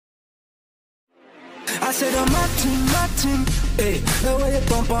I said I'm Martin, hey, the way you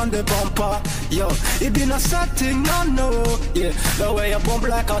bump on the bumper, yo, it be not something, no, yeah, the way you bump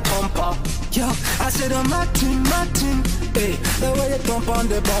like a Tomba, yo, I said I'm Martin, hey, the way you bump on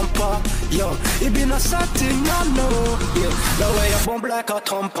the bumper, yo, it be not something, no, yeah, the way you bump like a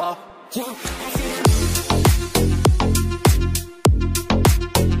Tomba, yo, I said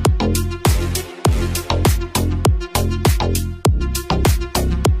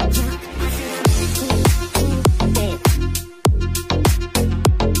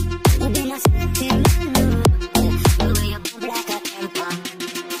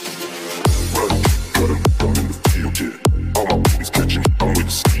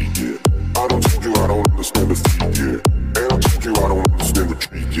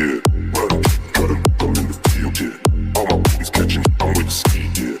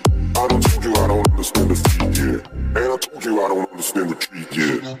I don't understand the treat,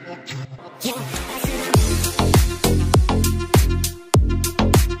 yeah.